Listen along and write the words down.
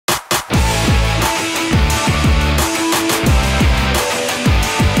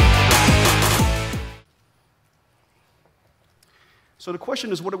So the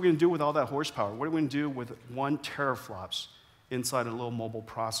question is, what are we going to do with all that horsepower? What are we going to do with 1 teraflops inside a little mobile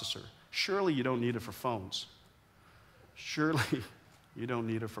processor? Surely you don't need it for phones. Surely you don't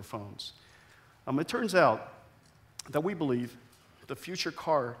need it for phones. It turns out that we believe the future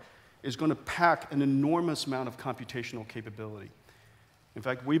car is going to pack an enormous amount of computational capability. In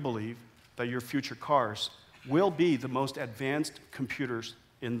fact, we believe that your future cars will be the most advanced computers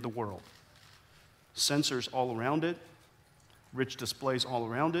in the world. Sensors all around it, rich displays all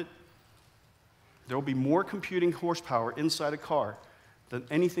around it. There will be more computing horsepower inside a car than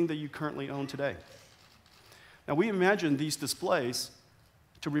anything that you currently own today. Now, we imagine these displays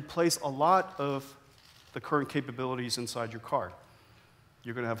to replace a lot of the current capabilities inside your car.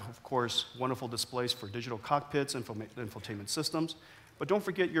 You're going to have, of course, wonderful displays for digital cockpits, infotainment systems. But don't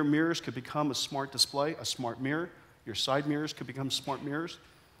forget, your mirrors could become a smart display, a smart mirror. Your side mirrors could become smart mirrors.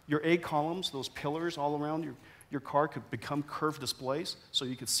 Your A columns, those pillars all around your car, could become curved displays so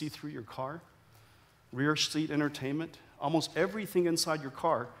you could see through your car. Rear seat entertainment. Almost everything inside your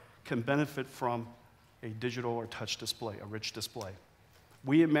car can benefit from a digital or touch display, a rich display.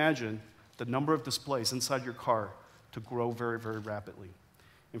 We imagine the number of displays inside your car to grow very, very rapidly.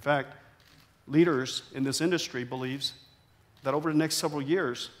 In fact, leaders in this industry believes that over the next several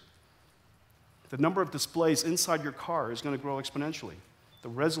years, the number of displays inside your car is going to grow exponentially. The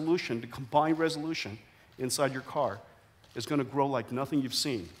resolution, the combined resolution inside your car is going to grow like nothing you've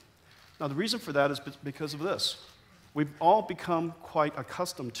seen. Now, the reason for that is because of this. We've all become quite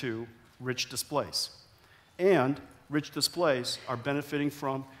accustomed to rich displays. And rich displays are benefiting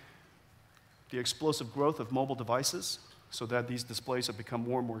from the explosive growth of mobile devices so that these displays have become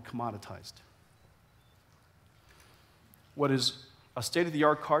more and more commoditized. What is a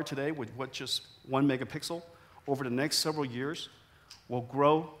state-of-the-art car today with just 1 megapixel, over the next several years, will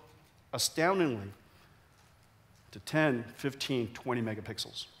grow astoundingly to 10, 15, 20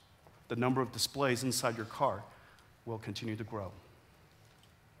 megapixels. The number of displays inside your car will continue to grow.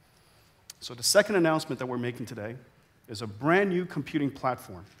 So the second announcement that we're making today is a brand new computing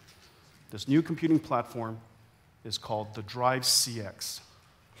platform. This new computing platform is called the Drive CX.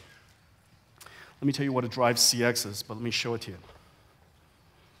 Let me tell you what a Drive CX is, but let me show it to you.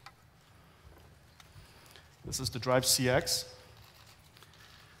 This is the Drive CX.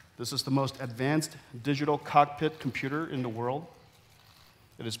 This is the most advanced digital cockpit computer in the world.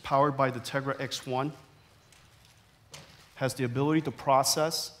 It is powered by the Tegra X1, has the ability to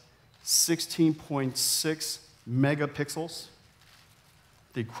process 16.6 megapixels,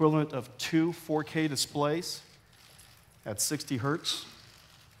 the equivalent of 2 4K displays at 60 hertz,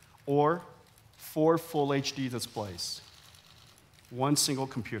 or 4 full HD displays. One single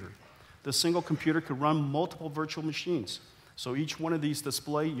computer. This single computer could run multiple virtual machines. So each one of these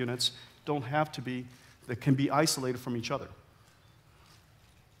display units don't have to be, they can be isolated from each other.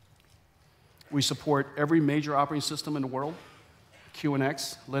 We support every major operating system in the world,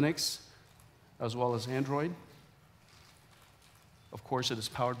 QNX, Linux, as well as Android. Of course, it is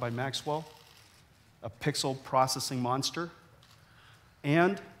powered by Maxwell, a pixel processing monster,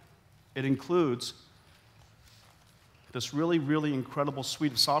 and it includes this really, really incredible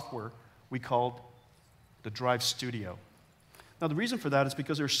suite of software we called the Drive Studio. Now, the reason for that is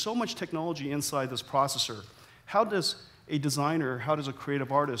because there's so much technology inside this processor. How does a designer, how does a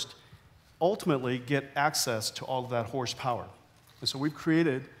creative artist ultimately get access to all of that horsepower? And so we've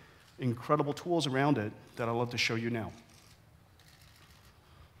created incredible tools around it that I'd love to show you now.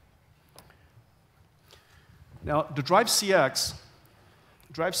 Now, the Drive CX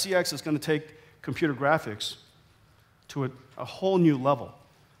is going to take computer graphics to a whole new level.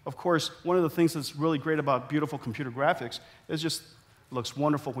 Of course, one of the things that's really great about beautiful computer graphics is just it looks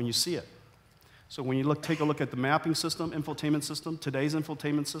wonderful when you see it. So when you take a look at the mapping system, infotainment system, today's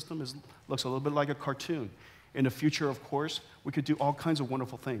infotainment system looks a little bit like a cartoon. In the future, of course, we could do all kinds of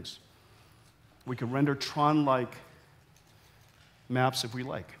wonderful things. We could render Tron-like maps if we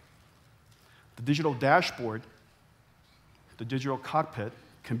like. The digital dashboard, the digital cockpit,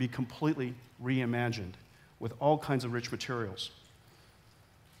 can be completely reimagined with all kinds of rich materials.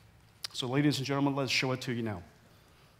 So ladies and gentlemen, let's show it to you now.